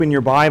Open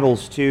your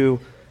Bibles to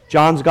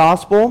John's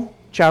Gospel,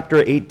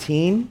 chapter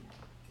 18.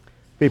 I'll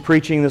be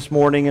preaching this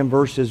morning in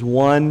verses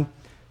 1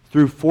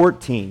 through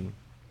 14.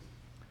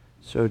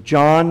 So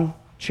John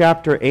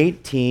chapter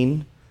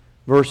 18,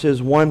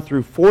 verses 1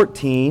 through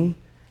 14.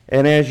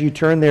 And as you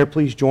turn there,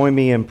 please join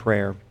me in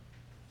prayer.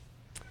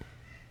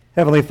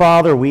 Heavenly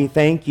Father, we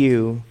thank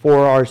you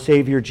for our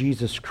Savior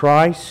Jesus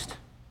Christ,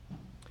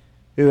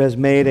 who has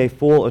made a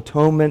full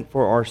atonement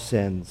for our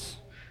sins.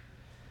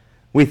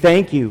 We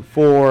thank you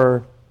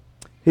for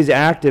his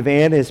active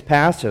and his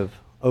passive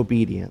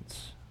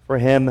obedience, for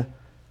him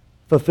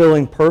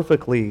fulfilling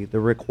perfectly the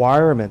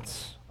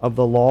requirements of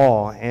the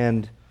law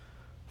and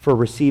for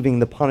receiving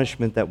the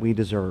punishment that we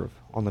deserve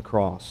on the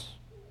cross.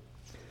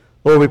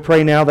 Lord, we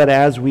pray now that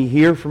as we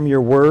hear from your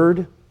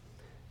word,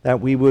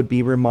 that we would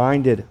be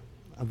reminded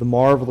of the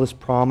marvelous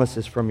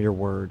promises from your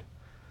word.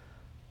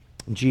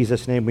 In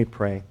Jesus' name we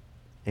pray.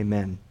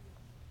 Amen.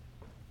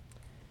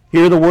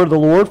 Hear the word of the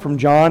Lord from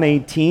John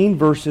 18,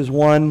 verses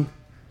 1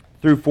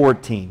 through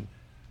 14.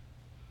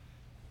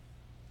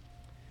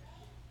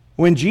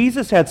 When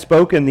Jesus had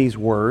spoken these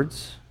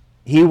words,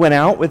 he went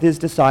out with his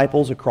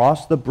disciples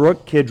across the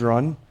brook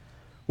Kidron,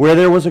 where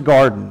there was a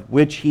garden,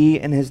 which he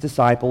and his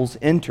disciples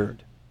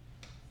entered.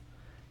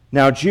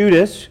 Now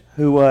Judas,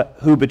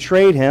 who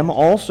betrayed him,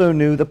 also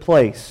knew the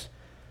place,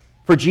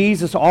 for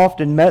Jesus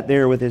often met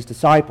there with his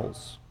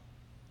disciples.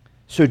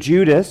 So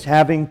Judas,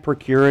 having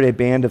procured a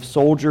band of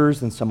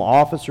soldiers and some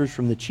officers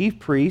from the chief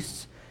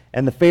priests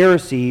and the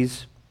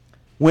Pharisees,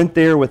 went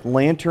there with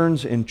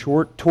lanterns and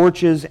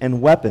torches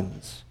and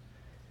weapons.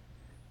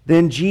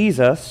 Then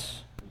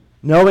Jesus,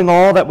 knowing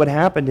all that would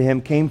happen to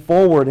him, came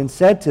forward and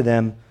said to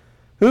them,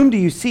 "Whom do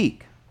you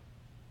seek?"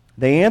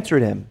 They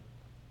answered him,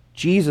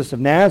 "Jesus of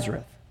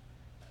Nazareth."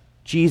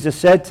 Jesus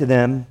said to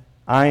them,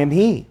 "I am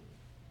he."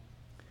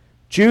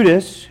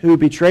 Judas, who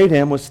betrayed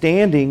him, was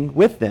standing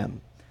with them.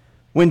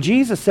 When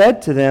Jesus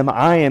said to them,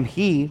 "I am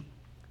he,"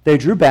 they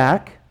drew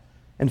back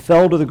and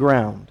fell to the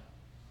ground.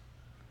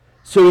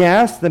 So he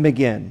asked them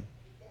again,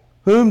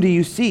 "Whom do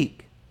you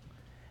seek?"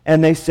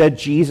 And they said,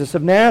 "Jesus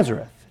of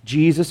Nazareth."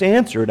 Jesus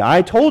answered,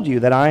 "I told you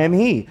that I am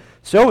he.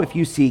 So if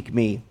you seek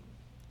me,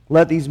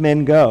 let these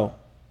men go."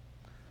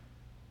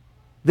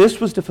 This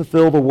was to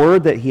fulfill the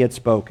word that he had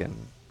spoken.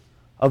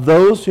 "Of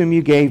those whom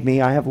you gave me,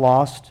 I have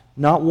lost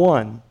not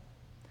one."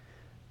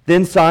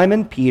 Then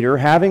Simon Peter,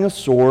 having a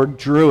sword,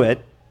 drew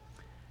it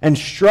and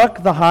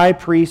struck the high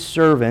priest's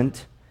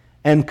servant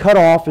and cut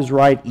off his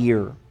right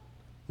ear.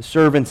 The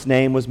servant's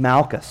name was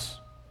Malchus.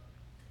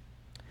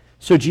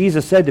 So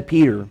Jesus said to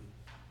Peter,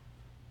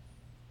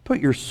 "Put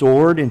your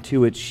sword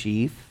into its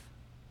sheath.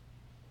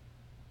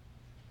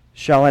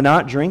 Shall I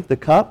not drink the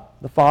cup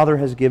the Father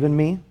has given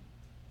me?"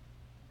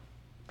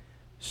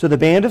 So the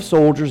band of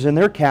soldiers and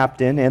their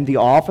captain and the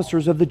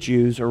officers of the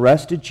Jews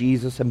arrested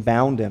Jesus and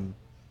bound him.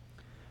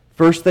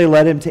 First they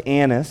led him to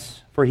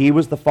Annas, for he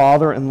was the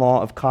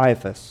father-in-law of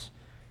Caiaphas,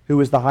 who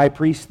was the high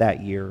priest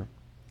that year.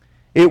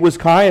 It was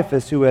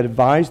Caiaphas who had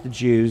advised the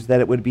Jews that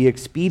it would be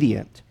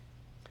expedient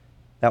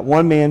that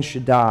one man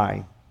should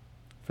die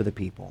for the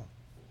people.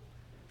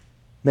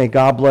 May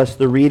God bless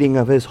the reading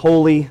of his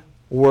holy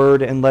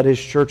word, and let his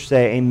church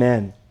say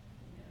amen.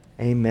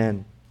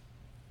 Amen.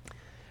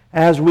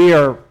 As we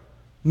are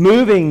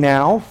moving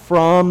now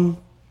from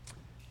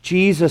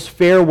Jesus'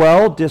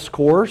 farewell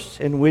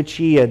discourse, in which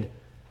he had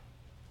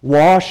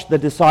washed the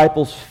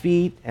disciples'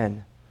 feet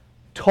and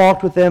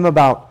talked with them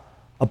about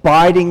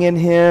abiding in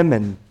him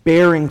and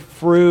bearing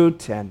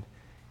fruit, and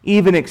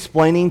even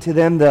explaining to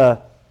them the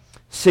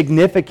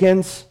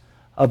significance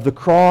of the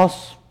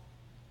cross,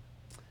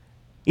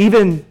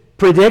 even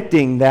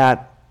predicting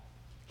that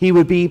he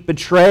would be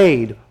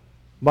betrayed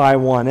by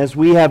one. As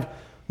we have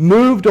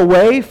moved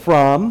away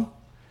from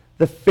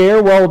the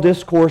farewell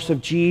discourse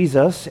of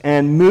Jesus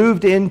and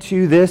moved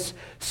into this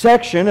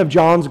section of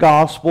John's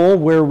Gospel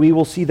where we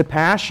will see the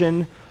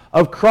passion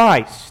of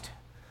Christ,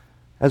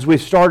 as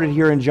we've started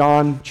here in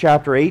John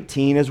chapter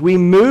 18, as we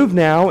move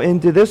now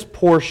into this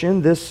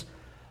portion, this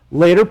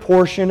later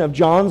portion of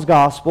John's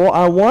Gospel,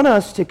 I want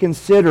us to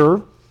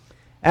consider,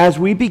 as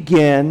we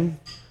begin,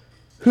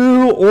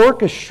 who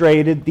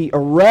orchestrated the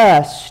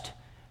arrest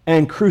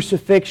and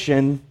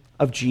crucifixion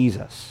of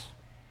Jesus.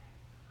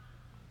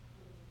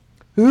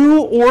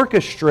 Who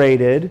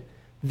orchestrated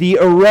the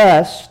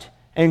arrest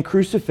and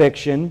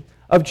crucifixion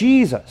of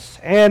Jesus?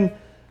 And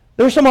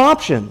there's some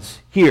options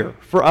here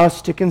for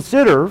us to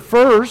consider.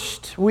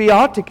 First, we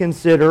ought to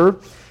consider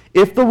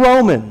if the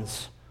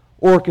Romans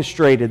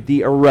orchestrated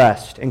the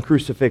arrest and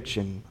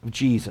crucifixion of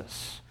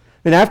Jesus.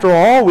 And after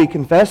all, we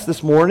confess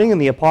this morning in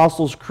the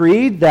Apostles'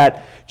 Creed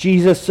that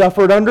Jesus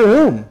suffered under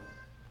whom?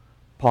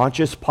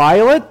 Pontius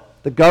Pilate,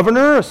 the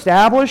governor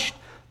established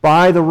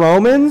by the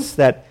Romans,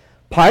 that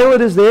Pilate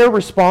is there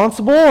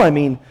responsible. I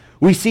mean,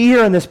 we see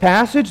here in this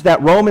passage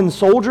that Roman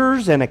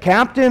soldiers and a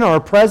captain are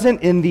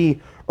present in the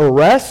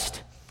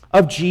arrest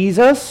of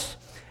Jesus,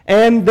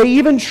 and they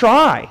even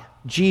try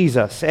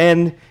Jesus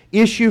and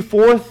issue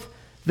forth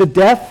the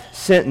death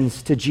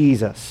sentence to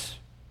Jesus.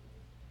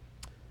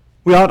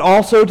 We ought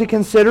also to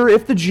consider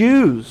if the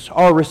Jews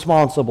are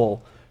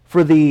responsible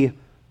for the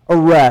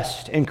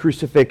arrest and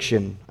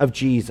crucifixion of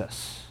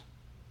Jesus.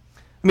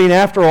 I mean,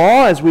 after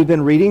all, as we've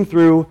been reading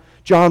through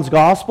John's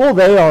Gospel,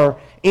 they are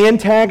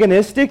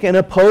antagonistic and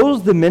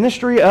oppose the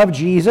ministry of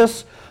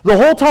Jesus the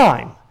whole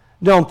time,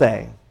 don't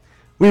they?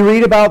 We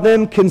read about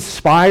them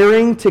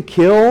conspiring to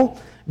kill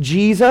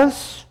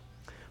Jesus.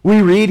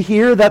 We read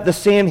here that the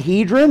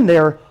Sanhedrin,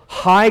 their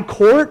high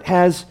court,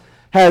 has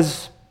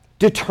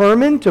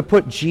determined to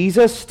put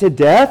Jesus to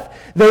death.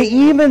 They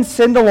even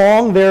send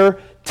along their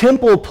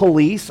temple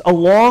police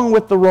along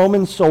with the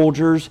Roman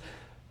soldiers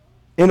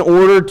in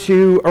order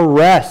to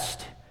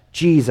arrest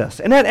Jesus.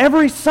 And at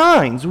every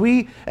turn,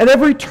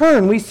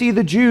 we see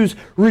the Jews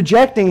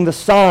rejecting the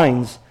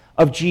signs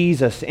of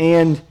Jesus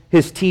and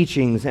his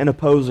teachings and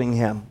opposing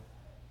him.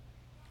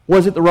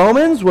 Was it the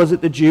Romans? Was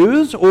it the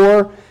Jews?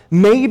 Or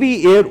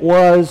maybe it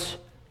was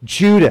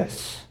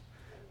Judas.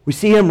 We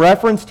see him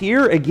referenced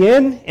here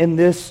again in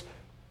this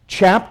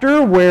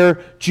chapter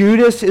where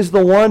Judas is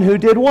the one who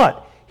did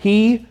what?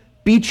 He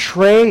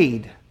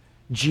betrayed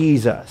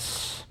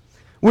Jesus.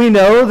 We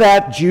know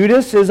that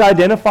Judas is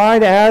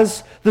identified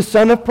as the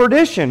son of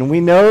perdition.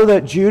 We know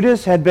that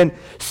Judas had been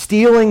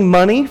stealing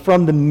money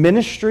from the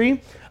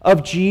ministry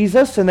of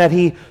Jesus and that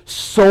he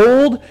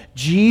sold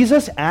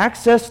Jesus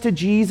access to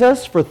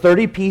Jesus for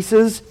 30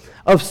 pieces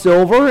of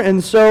silver.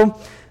 And so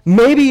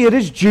maybe it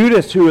is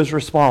Judas who is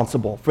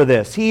responsible for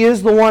this. He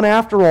is the one,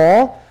 after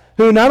all,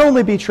 who not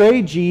only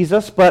betrayed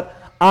Jesus, but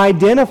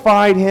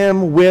identified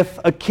him with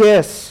a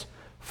kiss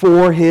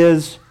for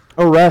his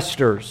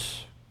arresters.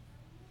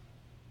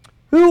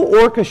 Who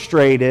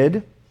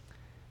orchestrated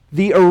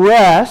the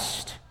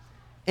arrest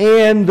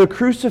and the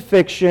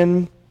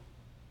crucifixion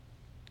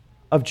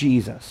of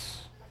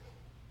Jesus?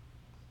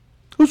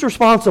 Who's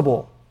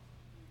responsible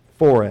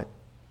for it?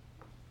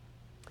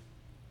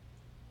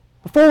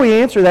 Before we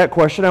answer that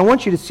question, I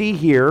want you to see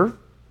here,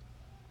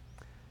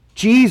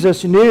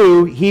 Jesus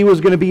knew he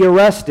was going to be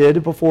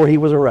arrested before he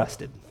was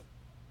arrested.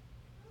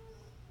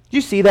 Do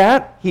you see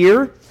that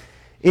here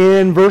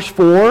in verse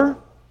 4?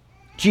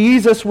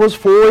 Jesus was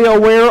fully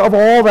aware of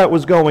all that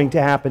was going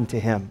to happen to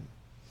him.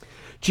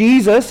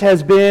 Jesus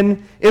has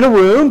been in a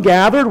room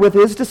gathered with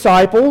his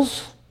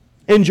disciples,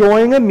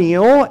 enjoying a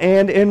meal,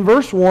 and in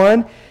verse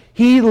 1,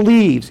 he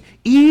leaves.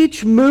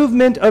 Each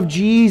movement of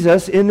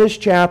Jesus in this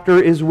chapter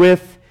is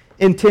with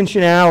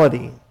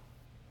intentionality.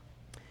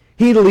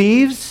 He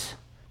leaves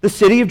the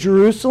city of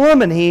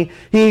Jerusalem and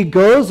he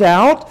goes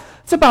out.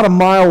 It's about a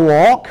mile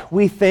walk,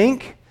 we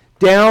think,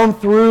 down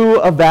through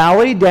a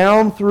valley,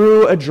 down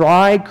through a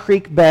dry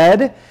creek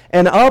bed,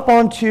 and up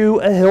onto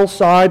a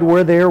hillside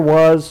where there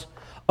was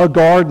a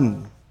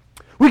garden.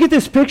 We get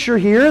this picture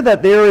here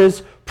that there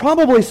is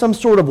probably some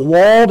sort of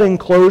walled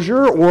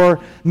enclosure or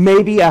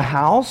maybe a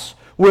house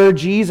where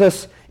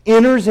Jesus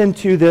enters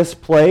into this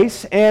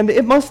place, and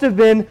it must have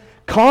been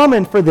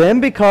common for them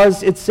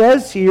because it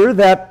says here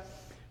that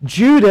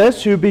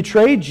Judas, who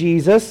betrayed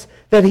Jesus,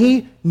 that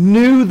he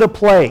knew the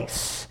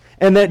place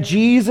and that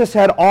Jesus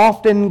had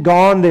often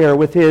gone there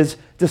with his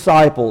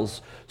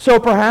disciples. So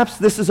perhaps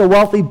this is a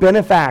wealthy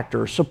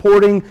benefactor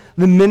supporting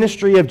the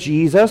ministry of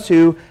Jesus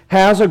who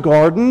has a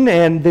garden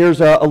and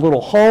there's a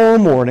little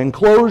home or an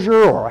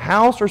enclosure or a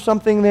house or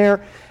something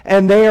there,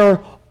 and they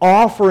are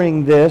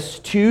offering this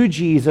to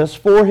Jesus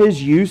for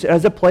his use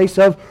as a place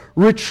of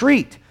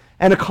retreat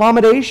and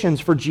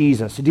accommodations for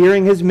Jesus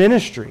during his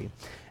ministry.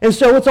 And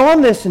so it's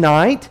on this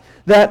night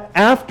that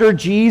after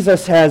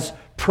Jesus has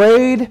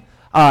prayed,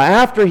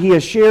 after he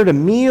has shared a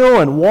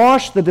meal and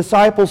washed the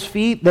disciples'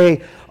 feet,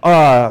 they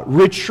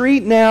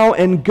retreat now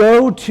and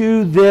go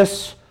to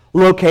this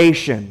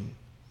location.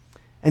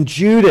 And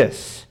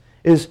Judas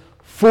is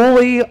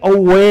fully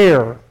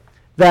aware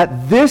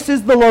that this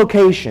is the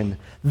location,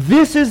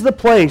 this is the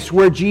place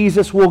where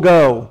Jesus will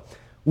go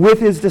with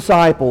his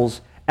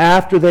disciples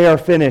after they are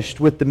finished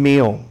with the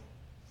meal.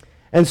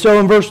 And so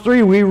in verse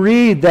 3 we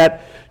read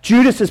that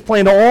Judas has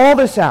planned all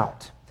this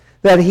out,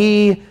 that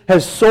he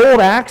has sold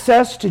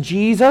access to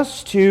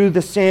Jesus to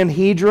the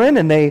Sanhedrin,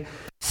 and they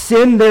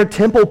send their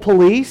temple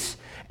police,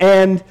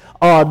 and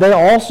they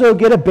also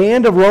get a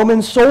band of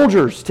Roman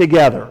soldiers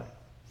together.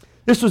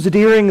 This was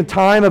during the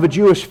time of a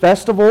Jewish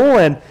festival,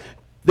 and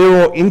there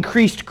were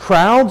increased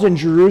crowds in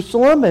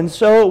Jerusalem, and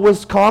so it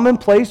was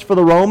commonplace for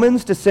the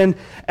Romans to send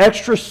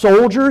extra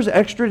soldiers,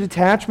 extra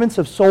detachments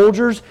of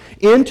soldiers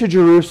into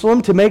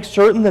Jerusalem to make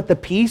certain that the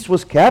peace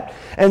was kept.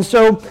 And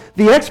so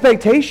the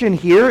expectation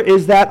here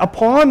is that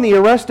upon the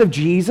arrest of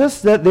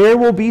Jesus, that there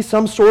will be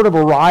some sort of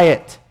a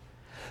riot,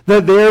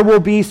 that there will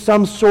be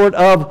some sort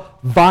of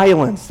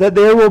violence, that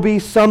there will be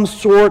some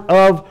sort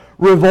of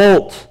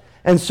revolt.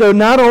 And so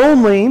not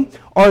only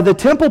are the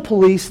temple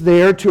police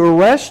there to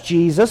arrest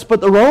Jesus, but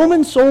the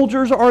Roman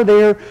soldiers are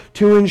there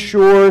to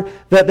ensure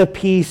that the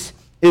peace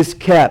is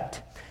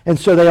kept. And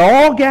so they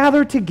all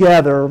gather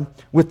together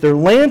with their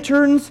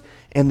lanterns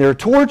and their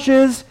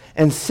torches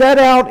and set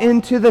out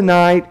into the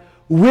night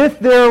with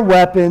their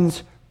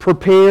weapons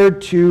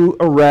prepared to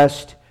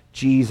arrest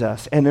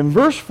Jesus. And in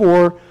verse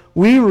 4,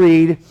 we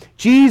read,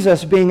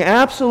 Jesus being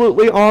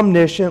absolutely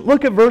omniscient.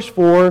 Look at verse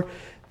 4.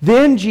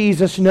 Then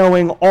Jesus,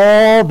 knowing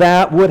all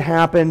that would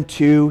happen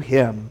to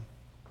him.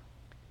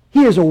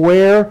 He is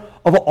aware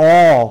of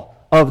all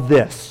of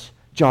this,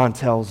 John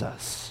tells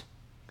us.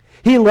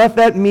 He left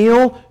that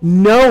meal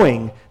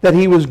knowing that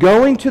he was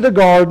going to the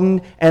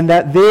garden and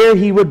that there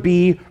he would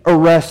be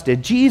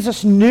arrested.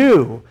 Jesus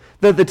knew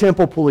that the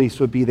temple police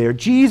would be there.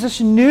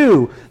 Jesus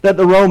knew that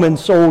the Roman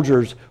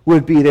soldiers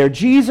would be there.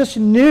 Jesus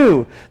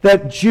knew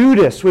that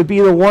Judas would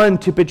be the one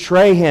to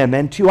betray him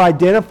and to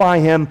identify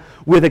him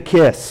with a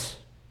kiss.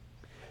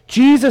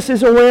 Jesus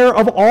is aware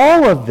of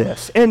all of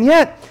this, and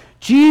yet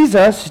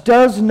Jesus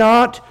does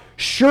not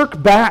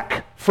shirk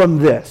back from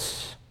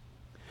this.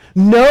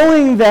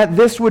 Knowing that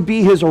this would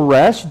be his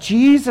arrest,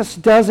 Jesus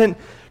doesn't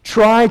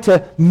try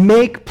to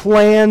make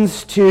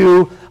plans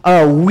to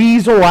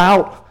weasel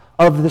out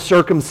of the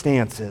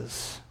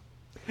circumstances.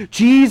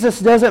 Jesus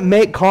doesn't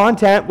make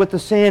contact with the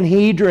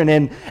Sanhedrin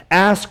and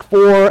ask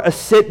for a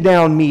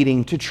sit-down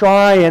meeting to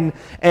try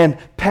and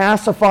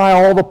pacify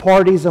all the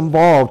parties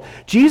involved.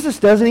 Jesus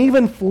doesn't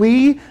even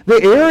flee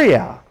the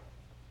area.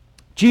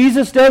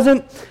 Jesus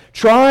doesn't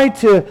try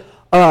to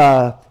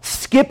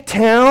skip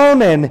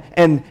town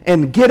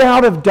and get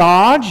out of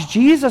Dodge.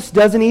 Jesus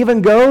doesn't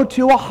even go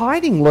to a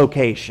hiding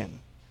location.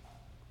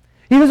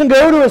 He doesn't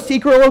go to a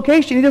secret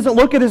location. He doesn't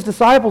look at his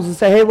disciples and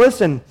say, hey,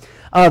 listen,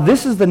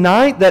 this is the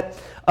night that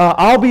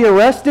I'll be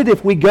arrested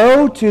if we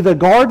go to the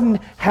garden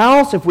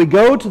house, if we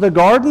go to the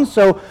garden,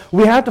 so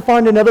we have to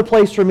find another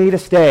place for me to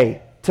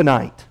stay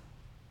tonight.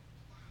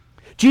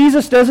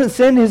 Jesus doesn't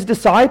send his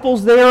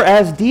disciples there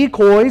as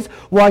decoys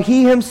while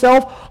he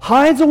himself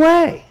hides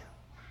away.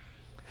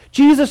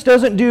 Jesus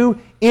doesn't do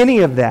any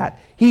of that.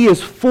 He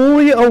is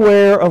fully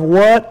aware of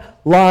what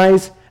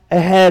lies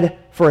ahead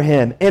for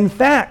him. In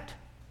fact,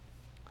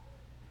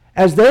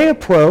 as they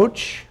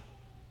approach,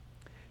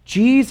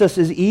 Jesus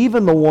is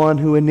even the one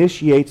who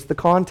initiates the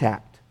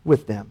contact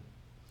with them.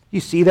 You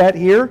see that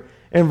here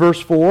in verse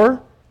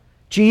 4?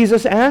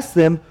 Jesus asks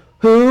them,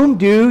 "Whom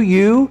do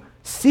you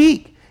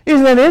seek?"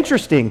 Isn't that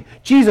interesting?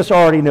 Jesus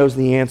already knows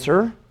the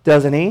answer,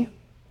 doesn't he?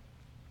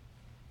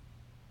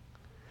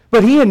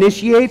 But he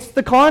initiates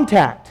the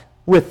contact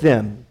with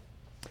them.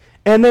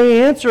 And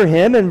they answer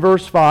him in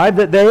verse 5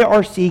 that they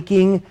are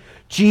seeking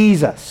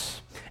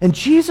Jesus. And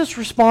Jesus'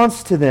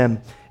 response to them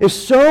is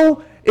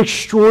so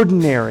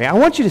extraordinary. I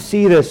want you to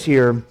see this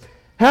here.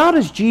 How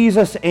does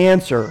Jesus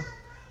answer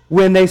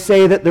when they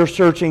say that they're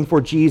searching for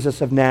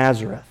Jesus of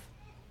Nazareth?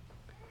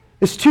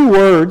 It's two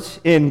words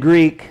in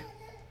Greek.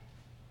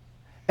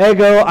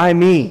 Ego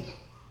eimi.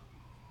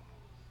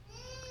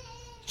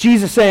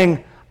 Jesus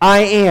saying, I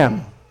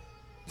am.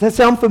 Does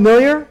that sound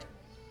familiar?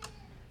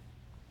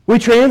 We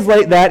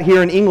translate that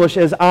here in English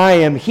as I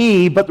am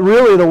he, but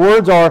really the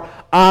words are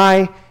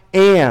I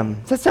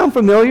am. Does that sound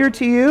familiar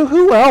to you?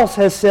 Who else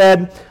has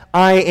said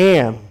I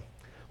am?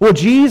 Well,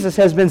 Jesus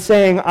has been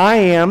saying I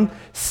am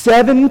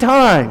 7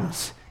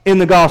 times in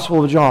the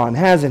Gospel of John,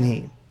 hasn't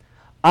he?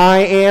 I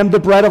am the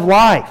bread of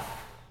life.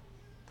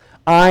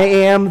 I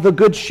am the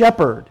good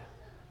shepherd.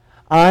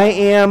 I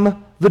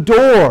am the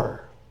door.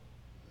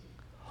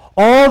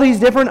 All these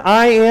different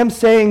I am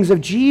sayings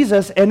of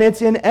Jesus, and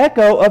it's in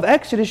echo of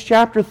Exodus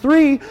chapter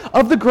 3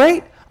 of the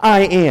great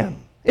I am,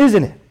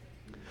 isn't it?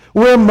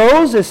 Where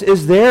Moses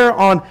is there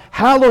on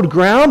hallowed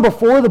ground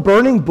before the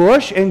burning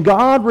bush, and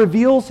God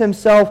reveals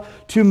himself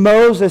to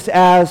Moses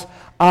as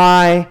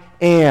I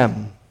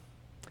am.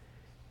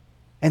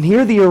 And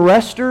here the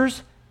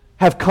arresters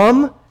have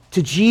come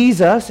to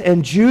Jesus,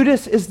 and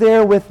Judas is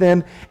there with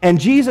them, and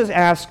Jesus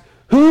asks,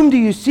 "Whom do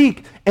you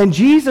seek?" And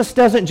Jesus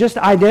doesn't just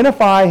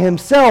identify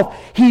himself,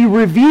 he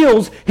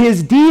reveals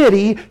his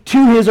deity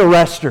to his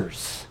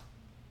arresters.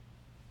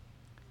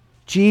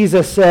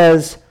 Jesus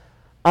says,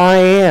 I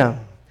am.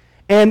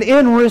 And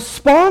in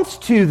response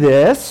to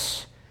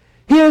this,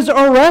 his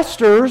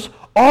arresters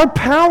are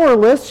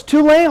powerless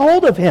to lay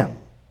hold of him.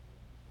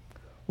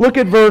 Look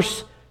at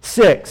verse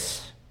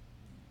 6.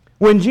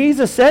 When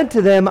Jesus said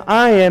to them,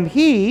 I am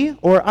he,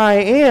 or I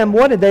am,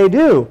 what did they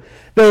do?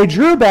 They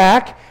drew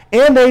back,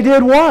 and they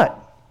did what?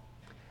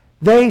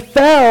 They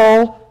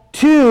fell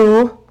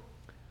to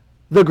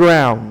the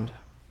ground.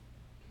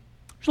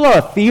 There's a lot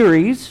of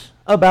theories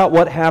about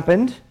what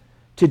happened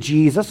to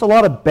Jesus, a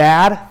lot of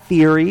bad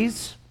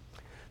theories.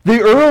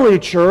 The early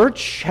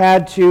church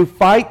had to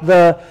fight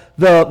the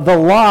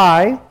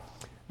lie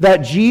that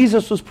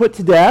Jesus was put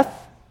to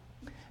death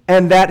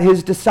and that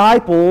his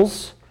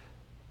disciples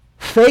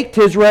faked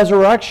his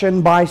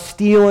resurrection by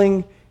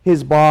stealing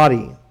his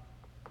body.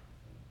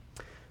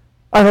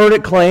 I heard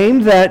it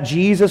claimed that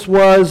Jesus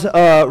was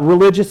a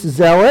religious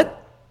zealot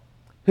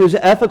whose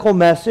ethical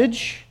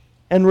message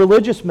and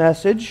religious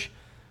message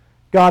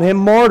got him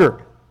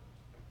martyred.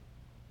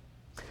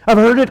 I've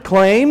heard it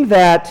claimed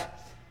that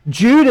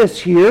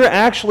Judas here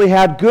actually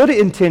had good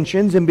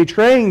intentions in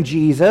betraying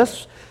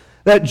Jesus,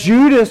 that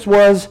Judas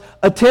was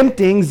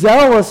attempting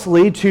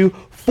zealously to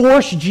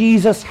force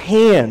Jesus'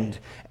 hand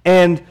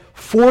and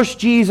force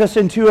Jesus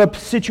into a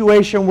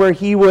situation where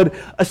he would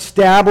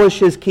establish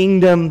his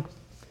kingdom,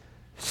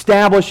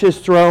 establish his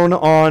throne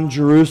on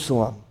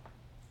Jerusalem.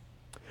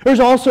 There's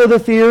also the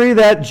theory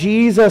that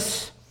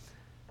Jesus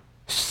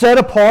set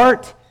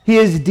apart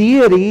his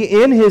deity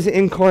in his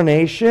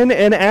incarnation,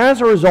 and as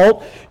a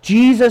result,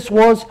 Jesus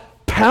was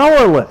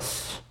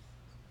powerless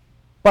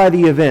by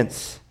the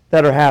events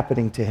that are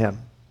happening to him.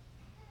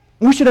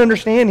 We should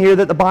understand here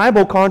that the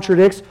Bible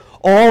contradicts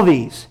all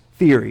these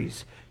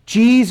theories.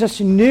 Jesus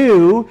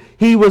knew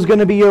he was going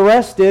to be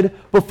arrested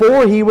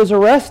before he was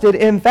arrested.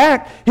 In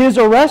fact, his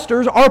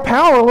arresters are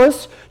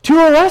powerless to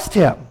arrest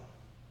him.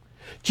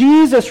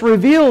 Jesus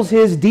reveals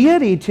his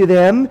deity to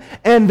them,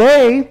 and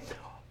they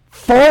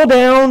fall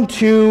down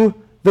to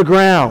the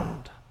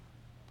ground.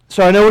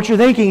 So I know what you're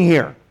thinking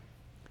here.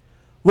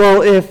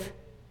 Well, if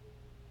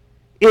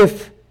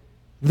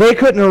they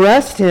couldn't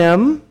arrest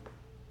him,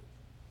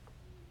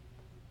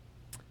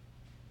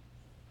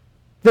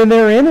 then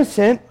they're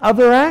innocent of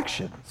their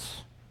actions.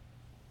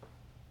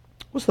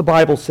 What's the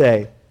Bible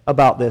say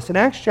about this? In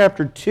Acts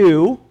chapter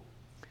 2,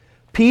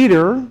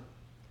 Peter,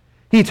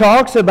 he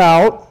talks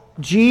about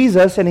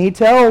Jesus, and he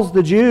tells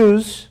the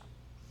Jews,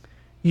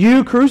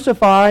 "You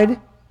crucified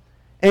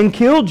and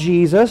killed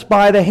Jesus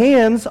by the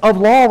hands of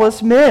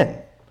lawless men."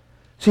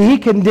 So he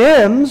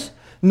condemns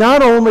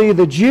not only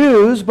the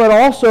Jews, but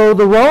also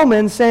the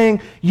Romans,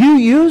 saying, you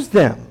used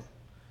them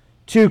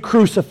to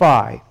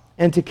crucify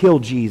and to kill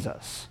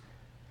Jesus.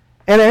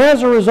 And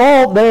as a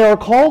result, they are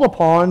called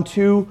upon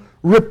to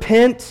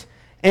repent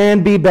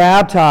and be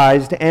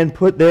baptized and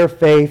put their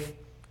faith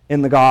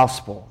in the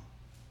gospel.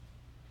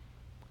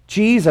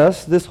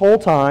 Jesus, this whole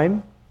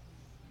time,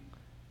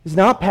 is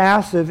not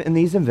passive in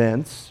these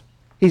events.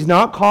 He's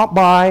not caught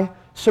by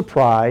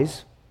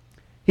surprise.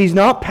 He's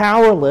not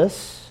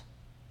powerless.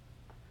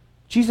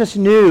 Jesus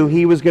knew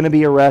he was going to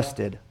be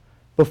arrested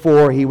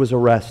before he was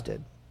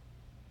arrested.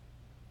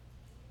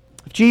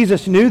 If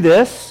Jesus knew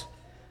this,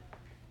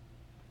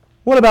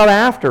 what about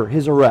after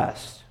his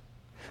arrest?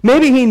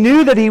 Maybe he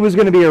knew that he was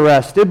going to be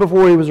arrested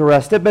before he was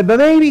arrested, but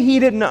maybe he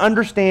didn't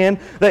understand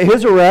that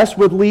his arrest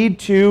would lead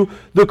to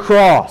the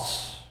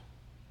cross.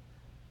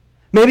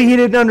 Maybe he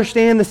didn't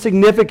understand the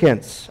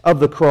significance of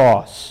the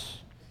cross.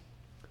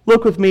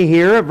 Look with me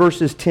here at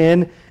verses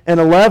 10 and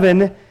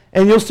 11,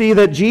 and you'll see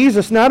that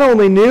Jesus not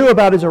only knew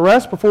about his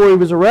arrest before he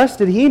was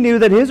arrested, he knew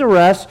that his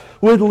arrest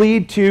would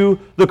lead to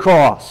the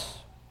cross.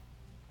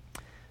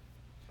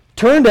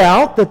 Turned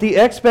out that the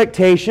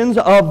expectations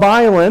of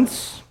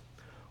violence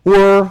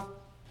were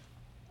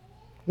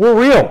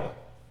real.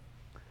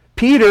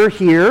 Peter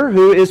here,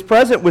 who is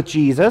present with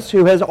Jesus,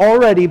 who has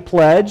already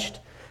pledged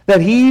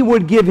that he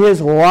would give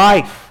his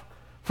life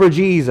for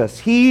Jesus,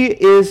 he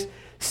is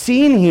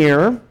seen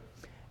here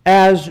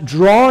as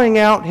drawing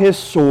out his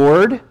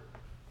sword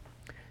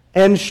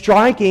and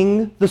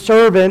striking the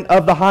servant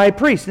of the high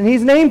priest. And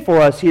he's named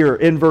for us here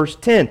in verse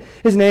 10.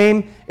 His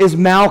name is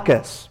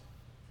Malchus.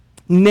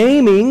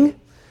 Naming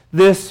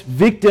this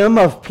victim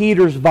of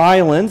Peter's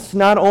violence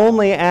not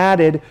only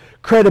added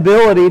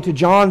credibility to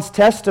John's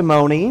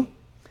testimony,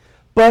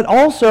 but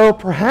also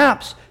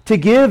perhaps to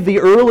give the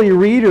early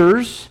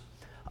readers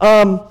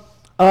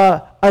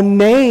a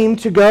name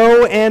to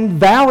go and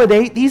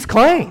validate these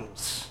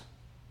claims.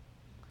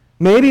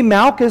 Maybe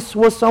Malchus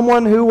was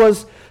someone who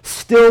was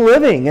still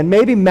living, and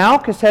maybe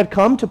Malchus had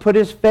come to put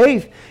his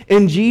faith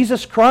in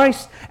Jesus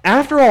Christ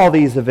after all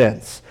these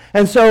events.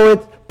 And so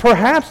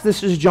perhaps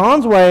this is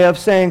John's way of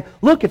saying,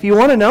 look, if you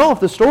want to know if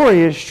the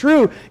story is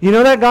true, you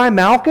know that guy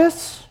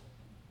Malchus?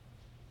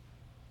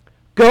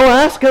 Go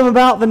ask him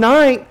about the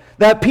night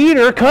that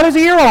Peter cut his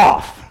ear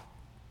off.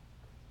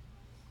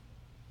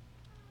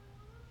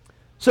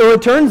 So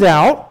it turns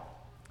out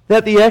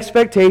that the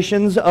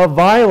expectations of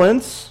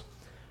violence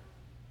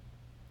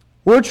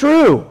were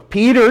true.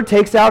 Peter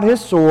takes out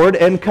his sword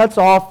and cuts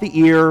off the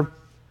ear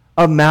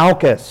of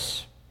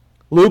Malchus.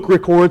 Luke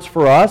records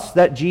for us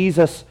that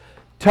Jesus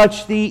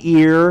touched the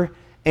ear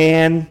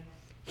and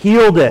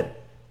healed it.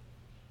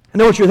 I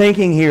know what you're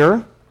thinking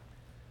here.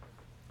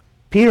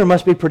 Peter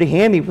must be pretty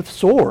handy with a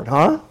sword,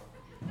 huh?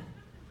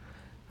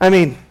 I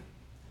mean, it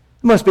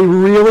must be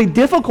really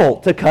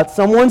difficult to cut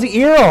someone's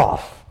ear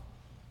off.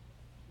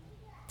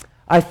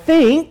 I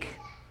think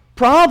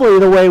probably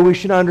the way we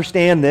should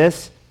understand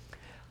this,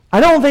 I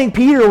don't think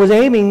Peter was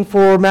aiming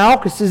for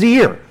Malchus's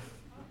ear.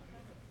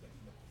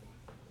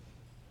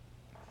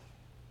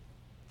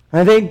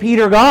 I think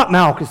Peter got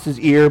Malchus's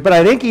ear, but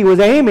I think he was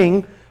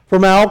aiming for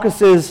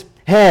Malchus's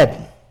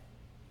head.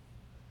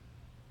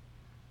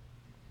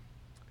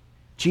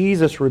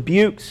 Jesus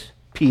rebukes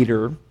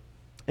Peter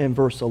in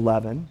verse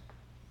 11.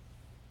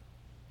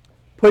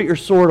 Put your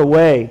sword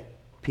away,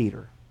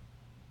 Peter.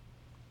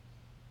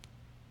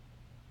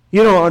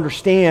 You don't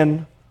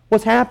understand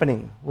what's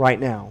happening right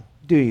now,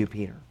 do you,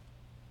 Peter?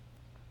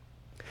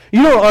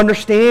 You don't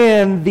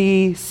understand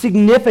the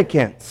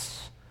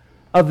significance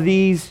of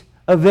these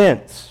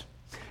events.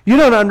 You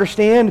don't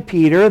understand,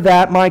 Peter,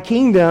 that my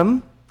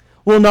kingdom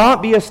will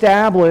not be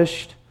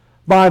established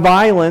by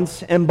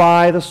violence and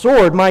by the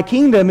sword. My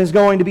kingdom is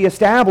going to be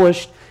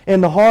established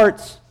in the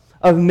hearts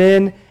of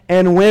men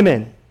and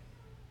women.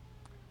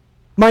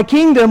 My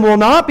kingdom will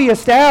not be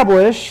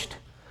established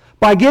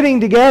by getting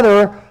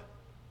together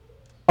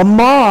a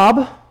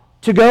mob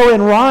to go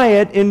and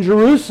riot in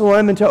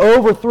Jerusalem and to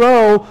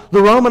overthrow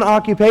the Roman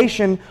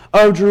occupation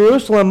of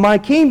Jerusalem. My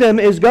kingdom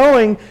is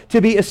going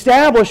to be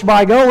established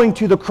by going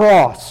to the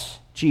cross,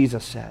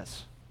 Jesus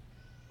says.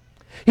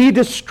 He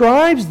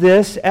describes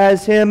this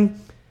as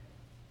him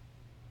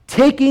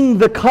taking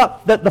the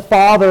cup that the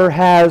Father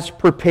has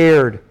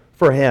prepared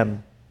for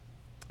him.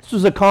 This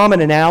was a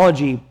common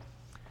analogy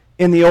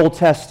in the Old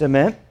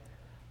Testament.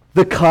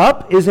 The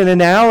cup is an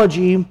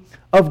analogy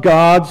of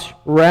God's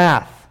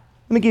wrath.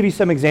 Let me give you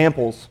some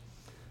examples.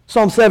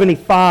 Psalm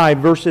 75,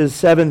 verses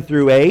 7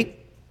 through 8.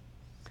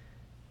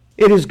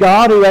 It is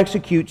God who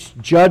executes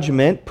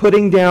judgment,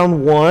 putting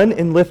down one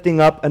and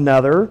lifting up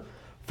another.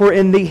 For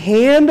in the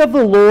hand of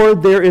the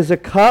Lord there is a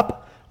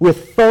cup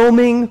with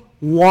foaming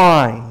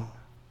wine,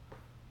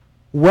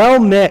 well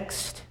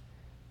mixed,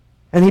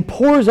 and he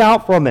pours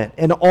out from it,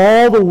 and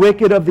all the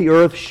wicked of the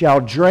earth shall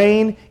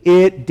drain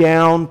it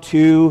down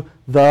to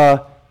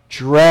the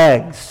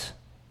dregs.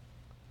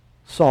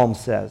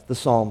 The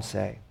Psalms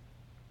say.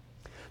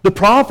 The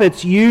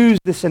prophets use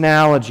this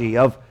analogy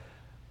of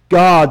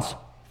God's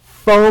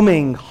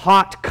foaming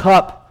hot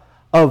cup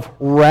of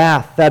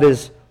wrath that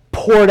is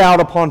poured out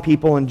upon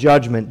people in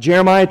judgment.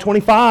 Jeremiah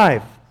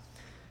 25.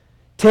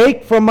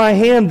 Take from my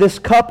hand this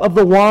cup of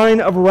the wine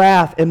of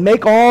wrath, and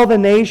make all the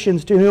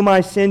nations to whom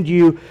I send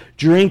you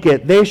drink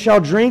it. They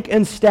shall drink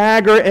and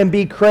stagger and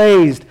be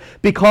crazed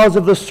because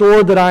of the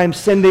sword that I am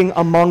sending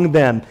among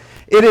them.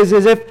 It is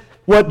as if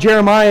what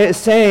Jeremiah is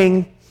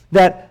saying,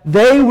 that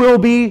they will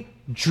be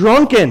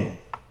drunken.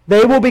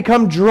 They will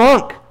become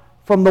drunk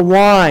from the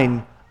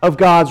wine of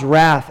God's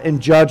wrath and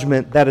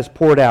judgment that is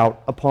poured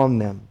out upon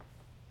them.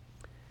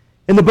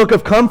 In the book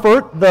of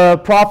comfort, the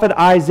prophet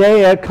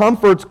Isaiah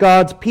comforts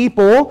God's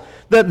people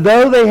that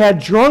though they had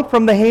drunk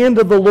from the hand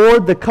of the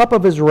Lord the cup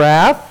of his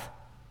wrath,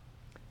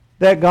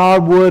 that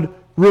God would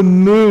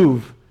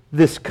remove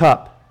this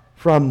cup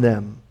from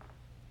them.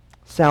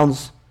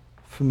 Sounds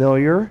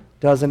familiar,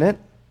 doesn't it?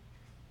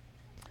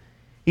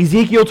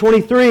 Ezekiel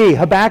 23,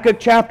 Habakkuk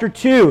chapter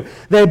 2,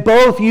 they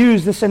both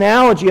use this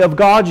analogy of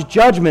God's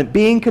judgment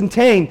being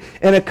contained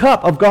in a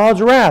cup of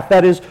God's wrath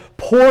that is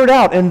poured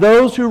out, and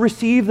those who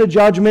receive the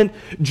judgment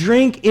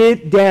drink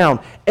it down,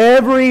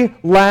 every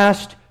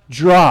last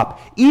drop.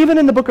 Even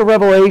in the book of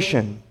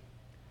Revelation,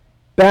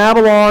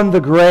 Babylon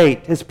the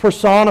Great is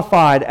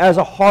personified as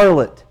a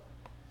harlot,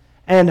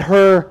 and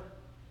her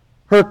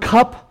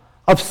cup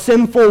of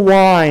sinful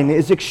wine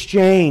is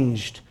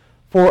exchanged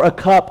for a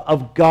cup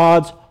of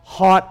God's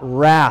hot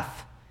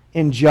wrath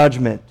and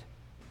judgment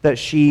that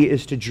she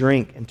is to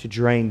drink and to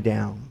drain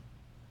down.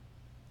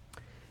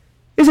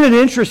 Isn't it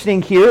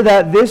interesting here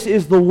that this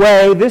is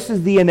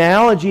the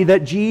analogy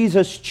that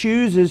Jesus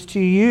chooses to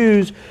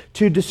use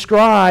to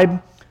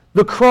describe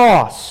the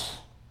cross?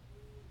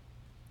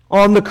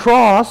 On the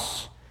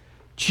cross,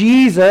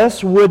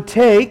 Jesus would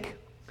take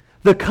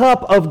the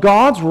cup of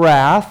God's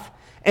wrath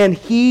and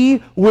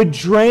he would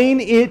drain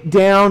it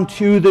down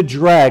to the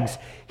dregs.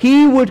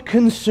 He would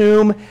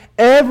consume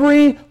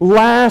every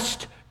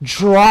last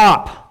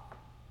drop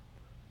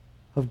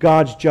of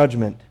God's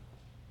judgment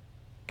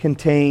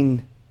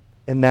contained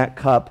in that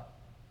cup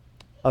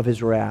of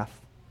his wrath.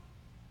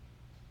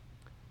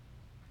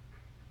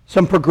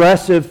 Some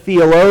progressive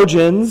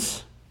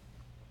theologians,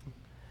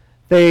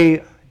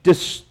 they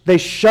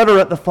shudder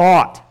at the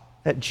thought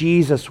that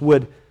Jesus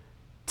would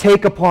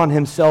take upon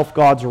himself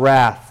God's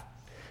wrath.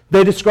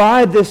 They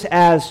describe this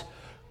as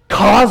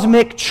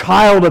cosmic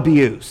child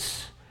abuse.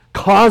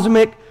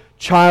 Cosmic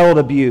child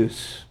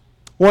abuse.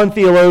 One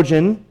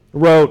theologian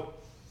wrote,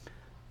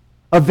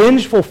 "A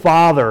vengeful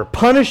father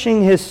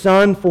punishing his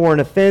son for an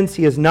offense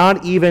he has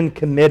not even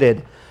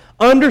committed.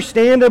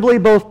 Understandably,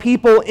 both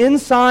people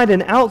inside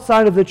and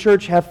outside of the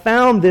church have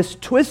found this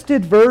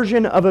twisted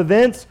version of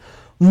events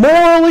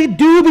morally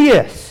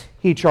dubious,"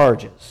 he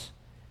charges,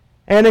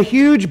 "and a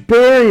huge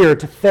barrier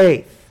to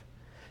faith.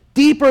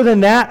 Deeper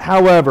than that,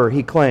 however,"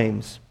 he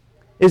claims,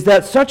 is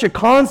that such a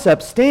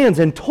concept stands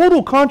in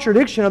total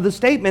contradiction of the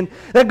statement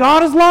that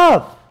God is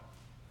love.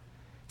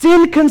 It's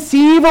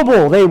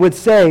inconceivable, they would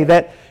say,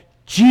 that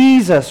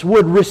Jesus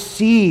would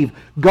receive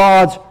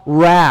God's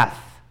wrath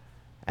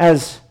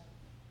as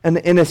an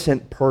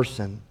innocent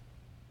person.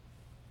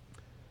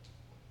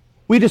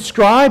 We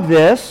describe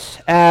this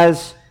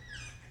as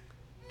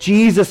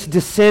Jesus'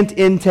 descent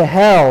into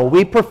hell.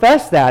 We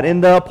profess that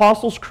in the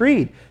Apostles'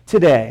 Creed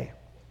today.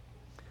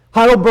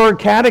 Heidelberg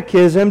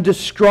Catechism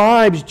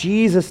describes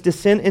Jesus'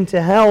 descent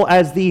into hell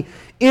as the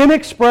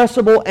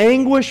inexpressible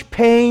anguish,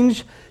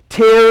 pains,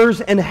 terrors,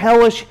 and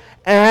hellish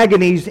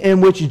agonies in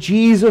which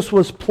Jesus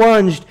was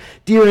plunged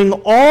during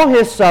all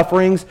his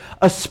sufferings,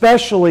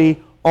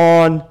 especially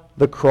on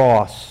the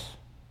cross.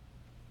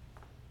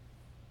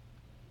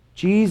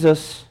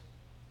 Jesus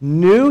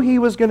knew he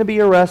was going to be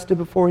arrested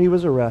before he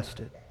was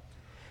arrested.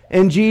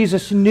 and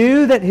Jesus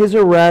knew that his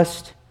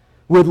arrest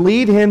would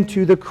lead him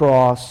to the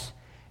cross,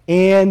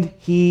 and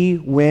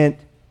he went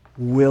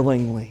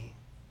willingly.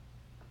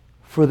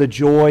 For the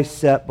joy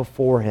set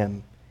before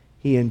him,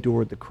 he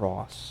endured the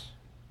cross.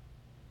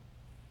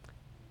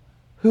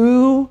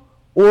 Who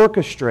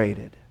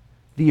orchestrated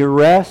the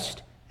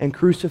arrest and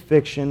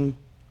crucifixion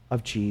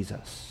of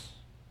Jesus?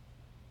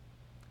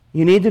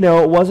 You need to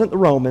know it wasn't the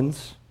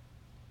Romans.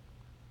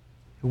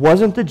 It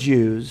wasn't the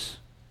Jews.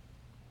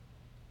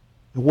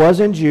 It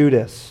wasn't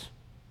Judas.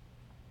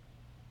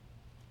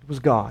 It was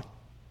God.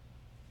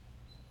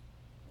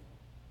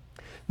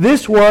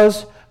 This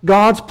was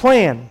God's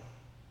plan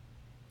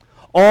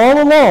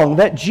all along,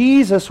 that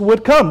Jesus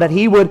would come, that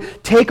he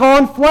would take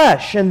on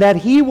flesh, and that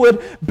he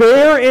would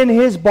bear in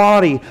his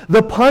body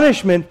the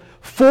punishment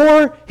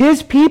for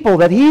his people,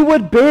 that he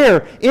would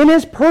bear in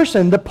his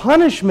person the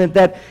punishment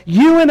that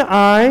you and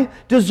I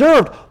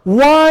deserved.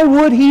 Why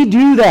would he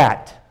do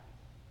that?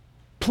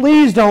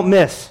 Please don't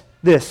miss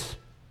this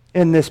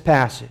in this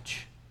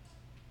passage.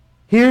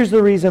 Here's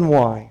the reason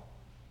why.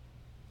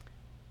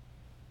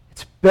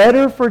 It's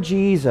better for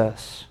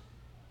Jesus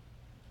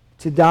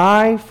to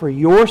die for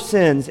your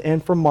sins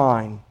and for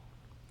mine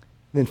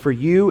than for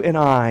you and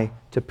I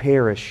to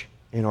perish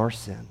in our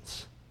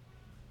sins.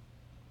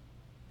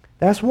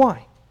 That's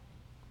why.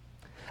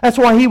 That's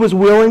why he was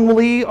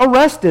willingly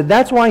arrested.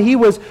 That's why he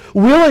was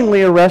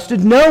willingly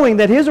arrested, knowing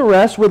that his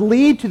arrest would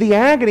lead to the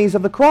agonies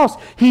of the cross.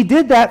 He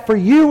did that for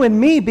you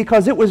and me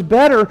because it was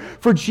better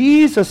for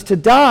Jesus to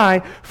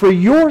die for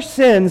your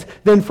sins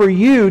than for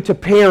you to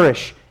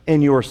perish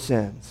in your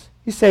sins.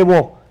 You say,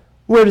 well,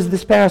 where does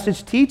this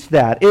passage teach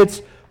that?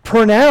 It's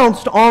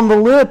pronounced on the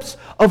lips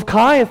of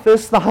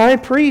Caiaphas, the high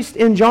priest,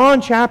 in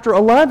John chapter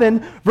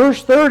 11,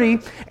 verse 30,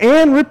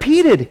 and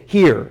repeated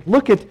here.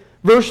 Look at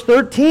verse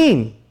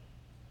 13.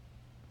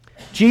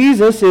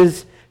 Jesus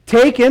is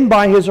taken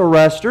by his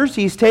arresters.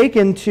 He's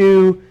taken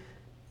to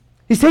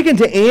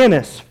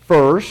Annas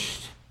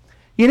first.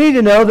 You need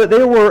to know that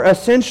there were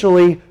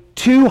essentially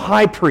two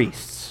high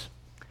priests.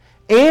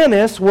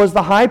 Annas was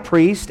the high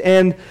priest,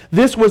 and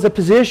this was a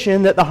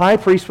position that the high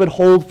priest would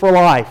hold for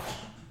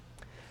life.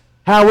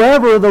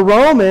 However, the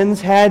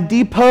Romans had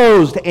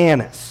deposed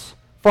Annas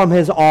from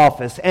his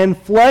office and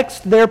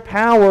flexed their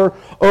power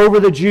over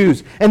the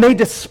Jews, and they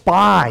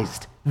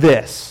despised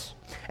this.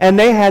 And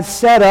they had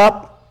set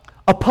up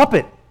a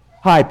puppet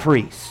high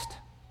priest.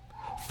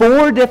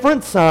 4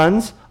 different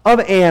sons of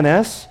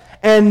Annas,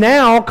 and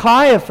now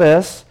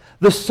Caiaphas,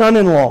 the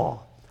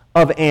son-in-law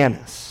of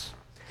Annas.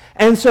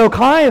 And so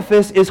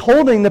Caiaphas is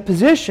holding the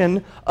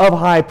position of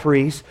high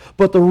priest,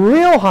 but the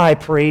real high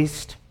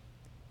priest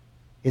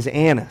is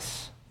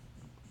Annas.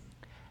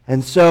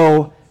 And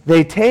so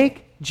they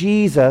take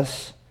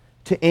Jesus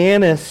to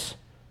Annas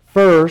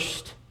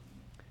first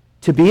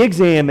to be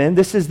examined.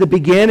 This is the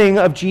beginning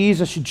of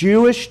Jesus'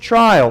 Jewish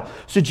trial.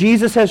 So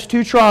Jesus has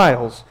 2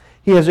 trials.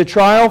 He has a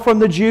trial from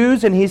the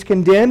Jews, and he's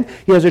condemned.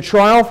 He has a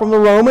trial from the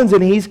Romans,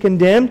 and he's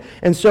condemned.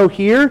 And so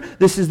here,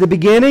 this is the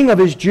beginning of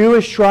his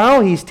Jewish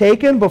trial. He's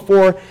taken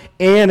before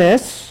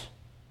Annas.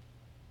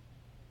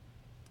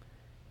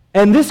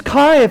 And this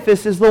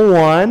Caiaphas is the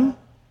one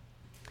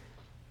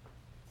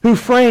who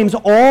frames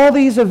all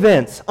these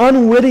events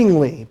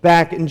unwittingly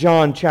back in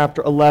John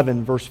chapter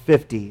 11, verse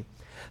 50.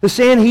 The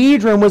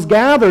Sanhedrin was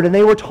gathered, and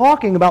they were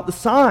talking about the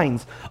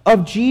signs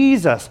of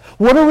Jesus.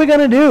 What are we going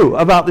to do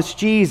about this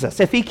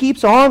Jesus? If he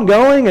keeps on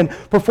going and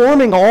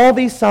performing all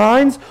these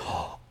signs,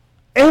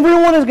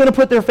 everyone is going to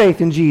put their faith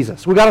in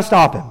Jesus. We've got to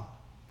stop him.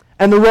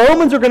 And the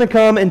Romans are going to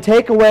come and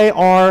take away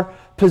our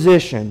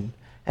position.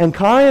 And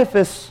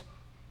Caiaphas,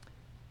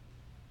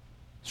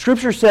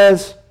 Scripture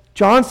says,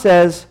 John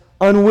says,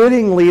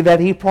 unwittingly that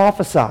he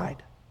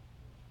prophesied.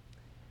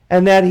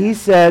 And that he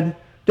said,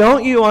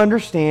 don't you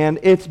understand?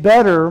 It's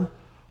better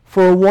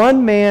for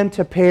one man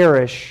to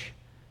perish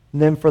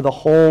than for the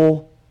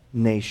whole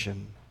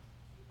nation.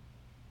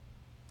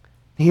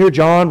 Here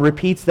John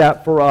repeats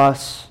that for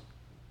us,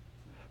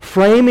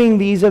 framing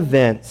these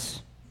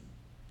events.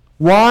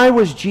 Why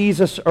was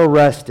Jesus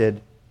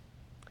arrested?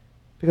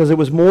 Because it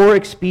was more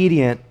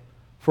expedient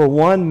for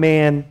one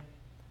man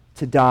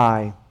to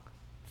die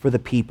for the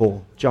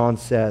people, John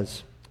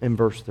says in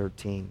verse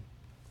 13.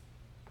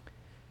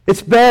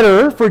 It's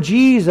better for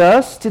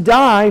Jesus to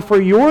die for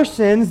your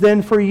sins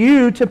than for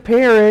you to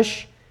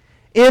perish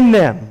in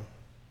them.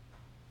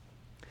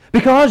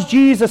 Because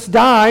Jesus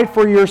died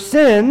for your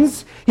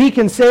sins, he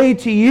can say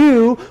to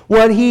you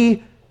what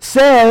he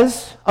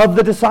says of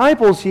the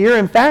disciples here.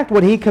 In fact,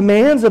 what he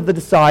commands of the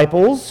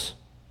disciples,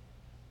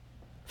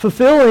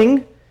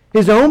 fulfilling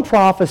his own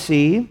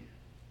prophecy.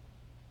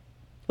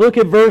 Look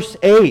at verse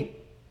 8.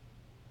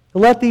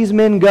 Let these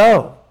men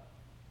go.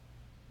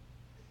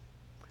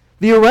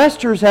 The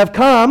arresters have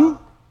come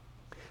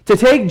to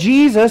take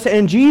Jesus,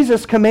 and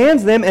Jesus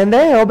commands them, and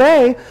they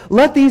obey.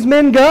 Let these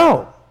men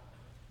go.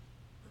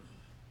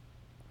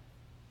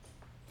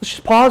 Let's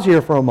just pause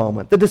here for a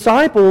moment. The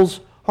disciples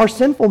are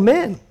sinful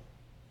men,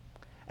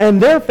 and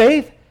their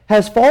faith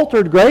has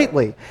faltered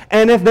greatly.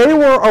 And if they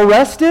were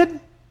arrested,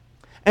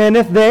 and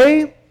if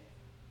they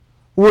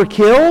were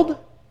killed,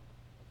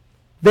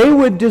 they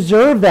would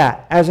deserve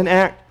that as an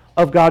act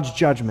of God's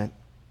judgment.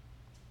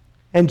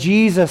 And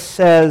Jesus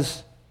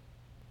says,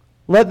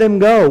 let them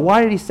go.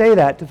 Why did he say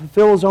that? To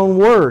fulfill his own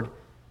word.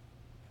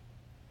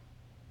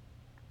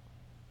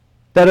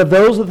 That of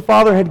those that the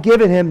Father had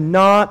given him,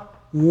 not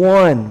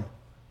one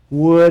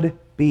would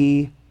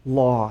be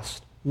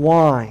lost.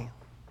 Why?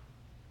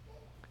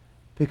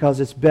 Because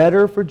it's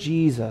better for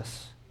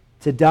Jesus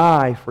to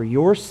die for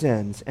your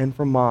sins and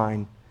for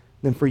mine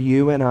than for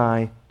you and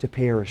I to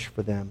perish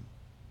for them.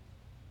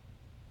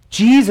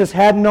 Jesus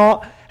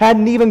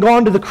hadn't even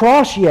gone to the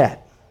cross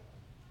yet.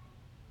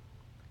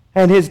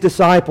 And his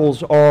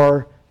disciples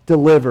are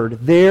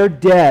delivered. Their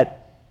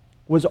debt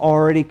was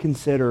already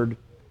considered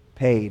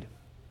paid.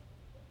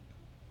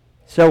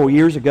 Several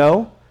years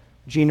ago,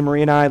 Gina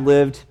Marie and I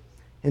lived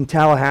in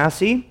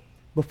Tallahassee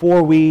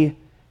before we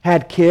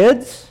had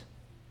kids.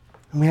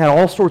 And we had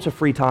all sorts of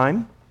free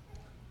time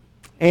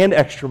and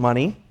extra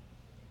money.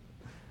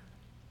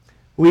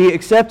 We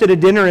accepted a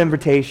dinner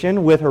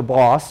invitation with her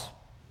boss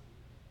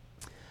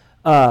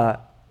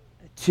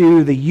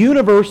to the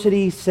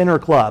University Center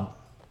Club.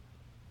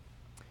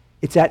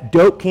 It's at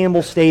Doak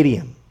Campbell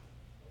Stadium.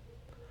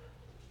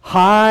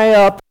 High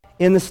up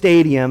in the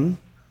stadium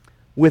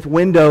with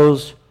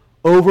windows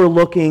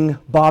overlooking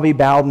Bobby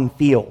Bowden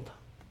Field.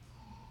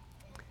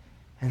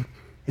 And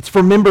it's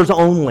for members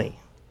only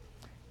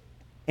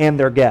and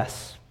their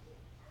guests.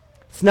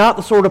 It's not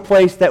the sort of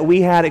place that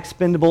we had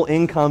expendable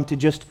income to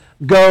just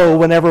go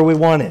whenever we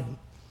wanted.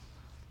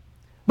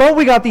 But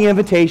we got the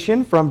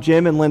invitation from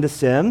Jim and Linda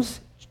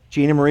Sims.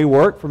 Gina Marie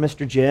worked for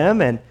Mr.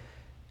 Jim, and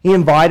he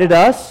invited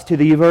us to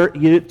the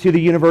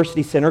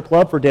University Center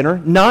Club for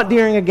dinner, not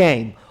during a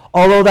game,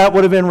 although that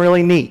would have been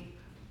really neat.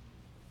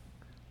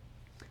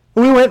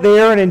 We went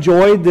there and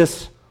enjoyed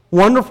this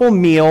wonderful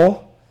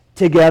meal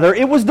together.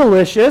 It was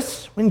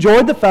delicious. We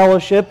enjoyed the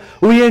fellowship.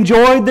 We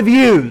enjoyed the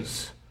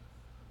views.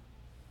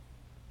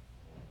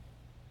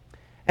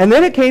 And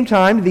then it came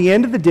time to the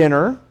end of the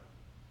dinner.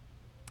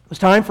 It was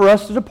time for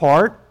us to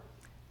depart.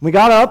 We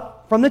got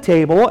up from the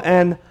table,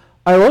 and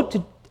I looked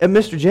at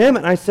Mr. Jim,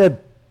 and I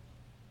said,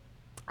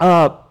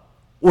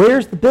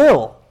 where's the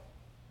bill?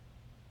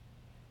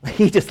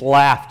 He just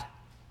laughed.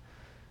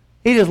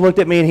 He just looked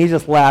at me, and he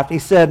just laughed. He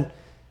said,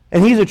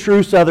 and he's a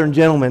true Southern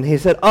gentleman, he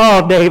said,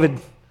 oh, David,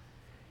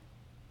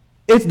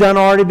 it's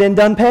already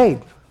been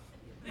paid.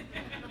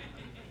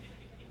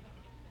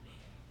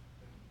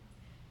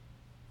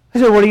 I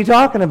said, what are you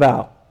talking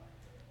about?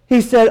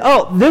 He said,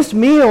 oh, this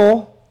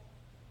meal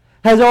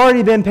has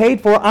already been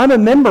paid for. I'm a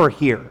member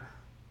here.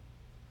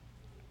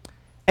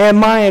 And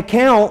my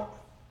account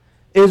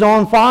is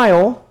on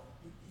file.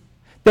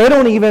 They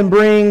don't even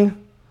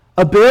bring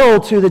a bill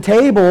to the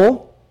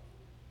table.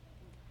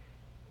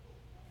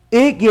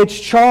 It gets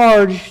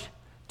charged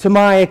to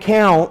my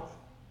account,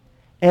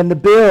 and the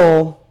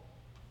bill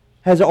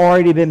has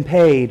already been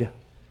paid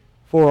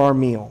for our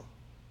meal.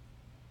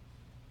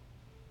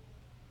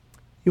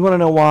 You want to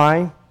know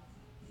why?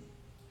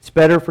 It's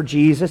better for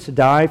Jesus to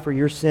die for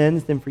your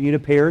sins than for you to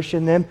perish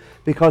in them,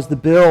 because the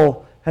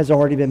bill has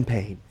already been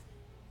paid.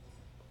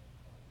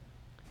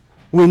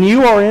 When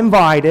you are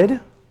invited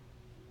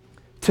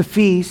to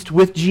feast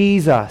with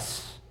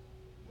Jesus,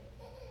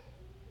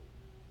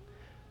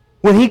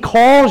 when he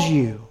calls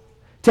you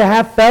to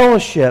have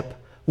fellowship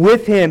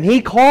with him,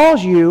 he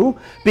calls you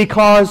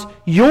because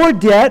your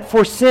debt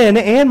for sin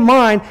and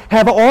mine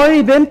has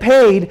already been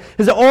paid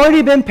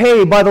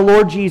by the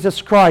Lord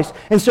Jesus Christ.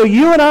 And so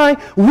you and I,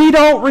 we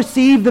don't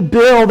receive the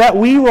bill that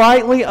we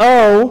rightly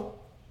owe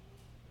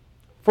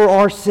for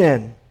our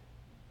sin.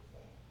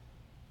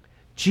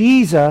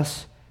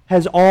 Jesus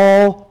has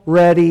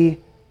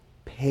already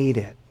paid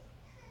it.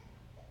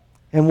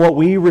 And what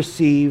we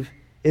receive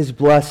is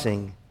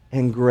blessing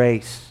and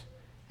grace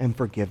and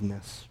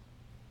forgiveness.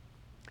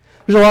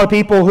 There's a lot of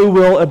people who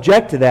will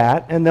object to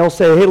that, and they'll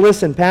say, hey,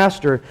 listen,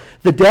 Pastor,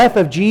 the death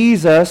of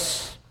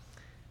Jesus,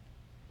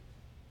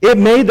 it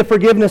made the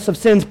forgiveness of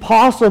sins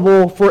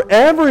possible for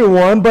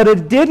everyone, but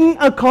it didn't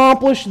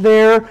accomplish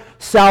their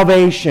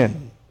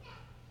salvation.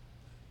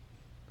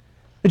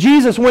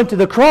 Jesus went to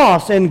the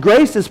cross, and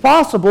grace is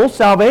possible,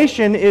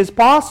 salvation is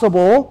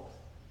possible,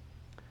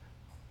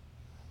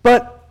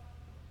 but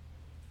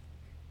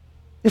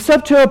it's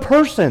up to a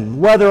person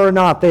whether or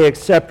not they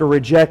accept or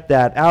reject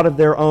that out of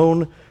their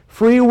own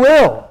free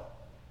will.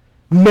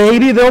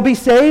 Maybe they'll be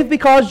saved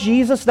because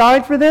Jesus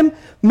died for them.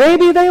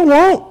 Maybe they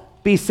won't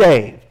be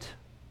saved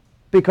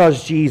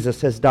because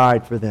Jesus has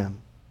died for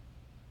them.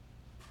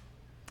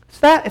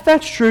 If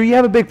that's true, you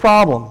have a big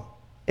problem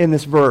in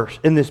this verse,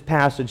 in this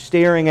passage,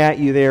 staring at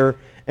you there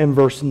in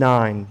verse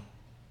 9.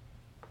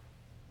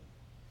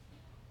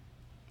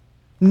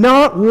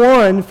 Not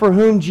one for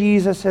whom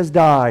Jesus has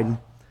died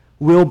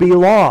will be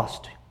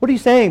lost. What are you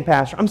saying,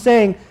 Pastor? I'm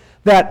saying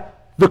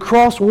that the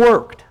cross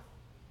worked.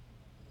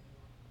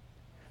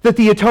 That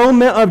the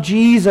atonement of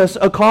Jesus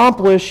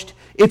accomplished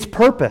its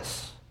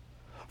purpose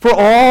for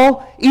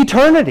all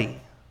eternity.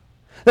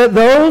 That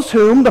those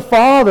whom the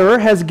Father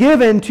has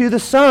given to the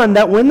Son,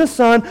 that when the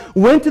Son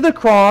went to the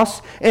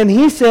cross and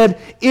he said,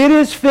 "It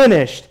is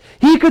finished,"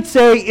 he could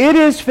say, "It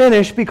is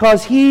finished,"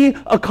 because he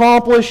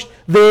accomplished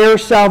their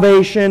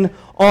salvation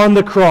on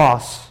the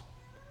cross.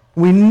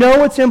 We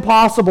know it's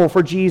impossible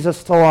for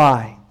Jesus to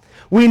lie.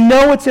 We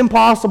know it's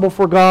impossible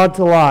for God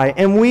to lie.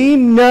 And we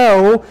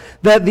know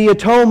that the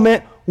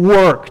atonement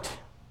worked.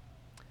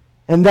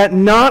 And that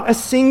not a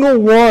single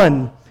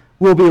one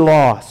will be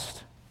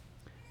lost.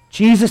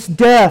 Jesus'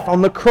 death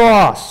on the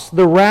cross,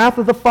 the wrath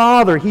of the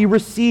Father he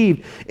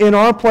received in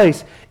our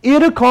place,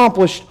 it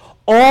accomplished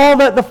all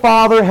that the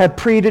Father had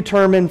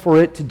predetermined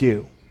for it to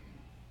do.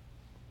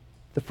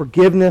 The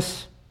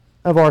forgiveness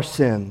of our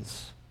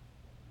sins.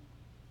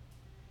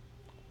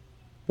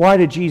 Why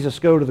did Jesus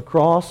go to the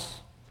cross?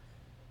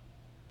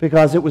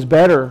 Because it was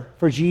better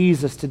for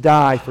Jesus to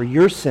die for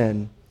your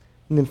sin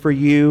than for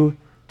you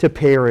to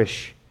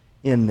perish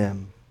in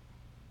them.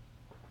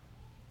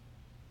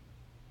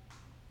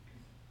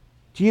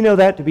 Do you know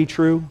that to be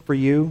true for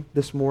you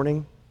this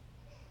morning?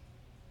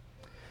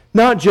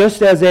 Not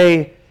just as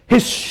a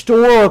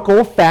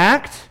historical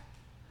fact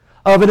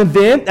of an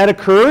event that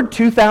occurred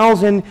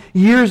 2,000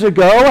 years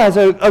ago as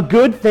a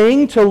good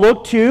thing to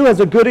look to,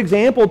 as a good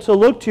example to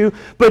look to,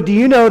 but do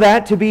you know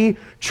that to be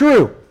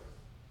true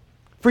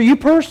for you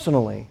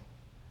personally?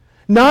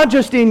 Not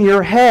just in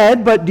your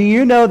head, but do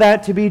you know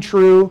that to be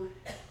true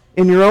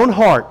in your own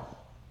heart?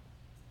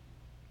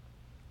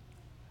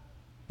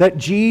 That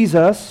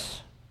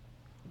Jesus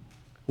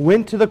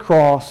went to the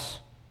cross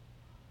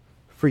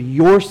for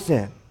your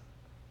sin.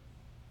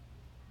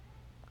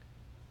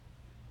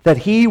 That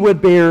he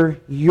would bear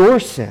your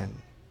sin.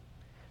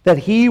 That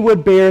he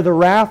would bear the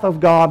wrath of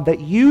God that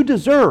you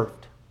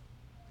deserved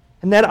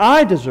and that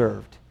I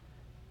deserved.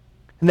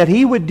 And that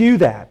he would do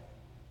that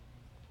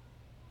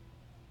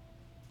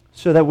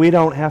so that we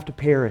don't have to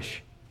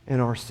perish in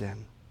our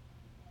sin.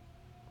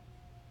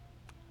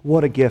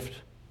 What a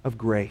gift of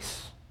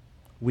grace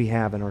we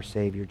have in our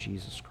Savior,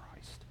 Jesus Christ.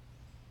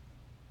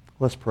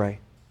 Let's pray.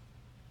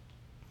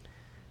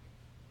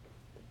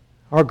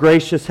 Our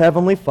gracious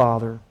Heavenly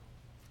Father,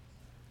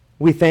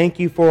 we thank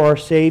you for our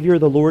Savior,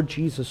 the Lord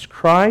Jesus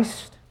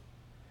Christ,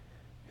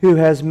 who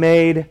has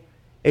made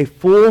a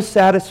full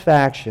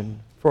satisfaction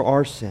for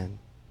our sin.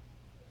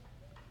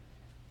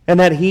 And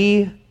that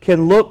he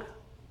can look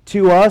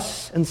to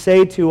us and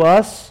say to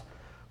us,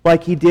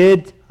 like he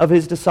did of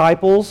his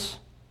disciples,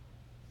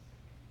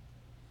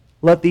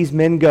 "Let these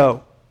men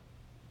go,"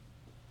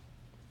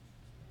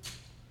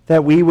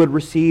 that we would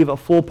receive a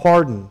full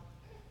pardon,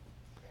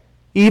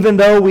 even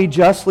though we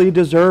justly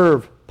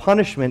deserve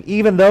punishment,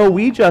 even though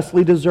we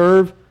justly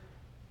deserve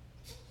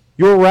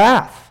your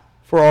wrath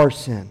for our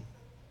sin.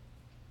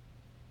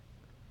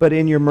 But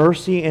in your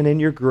mercy and in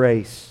your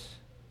grace,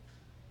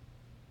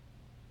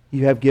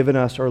 you have given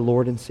us our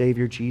Lord and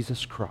Savior,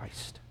 Jesus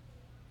Christ,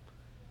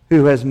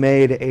 who has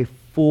made a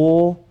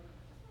full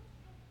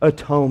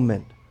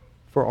atonement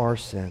for our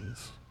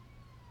sins.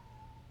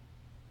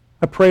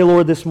 I pray,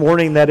 Lord, this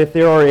morning that if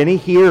there are any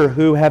here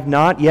who have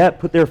not yet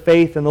put their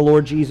faith in the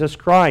Lord Jesus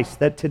Christ,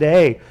 that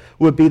today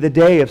would be the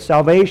day of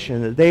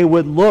salvation, that they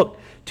would look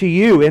to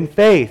you in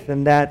faith,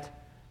 and that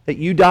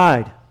you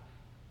died,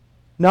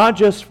 not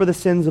just for the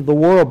sins of the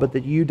world, but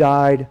that you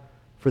died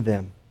for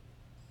them.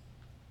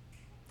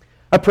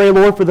 I pray,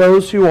 Lord, for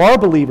those who are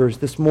believers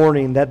this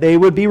morning, that they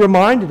would be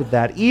reminded of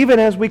that, even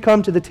as we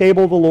come to the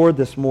table of the Lord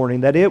this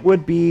morning, that it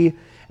would be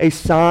a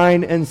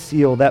sign and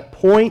seal that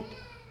point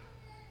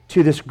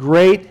to this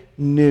great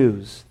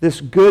news, this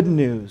good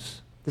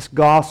news, this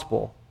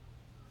gospel,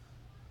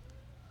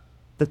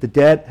 that the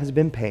debt has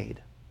been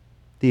paid,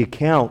 the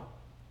account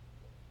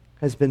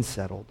has been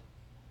settled.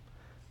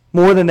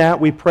 More than that,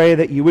 we pray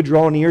that you would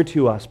draw near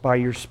to us by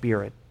your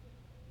Spirit,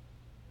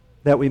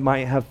 that we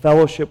might have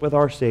fellowship with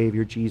our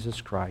Savior,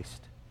 Jesus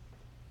Christ.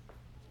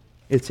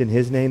 It's in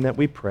his name that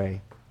we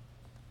pray.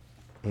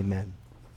 Amen.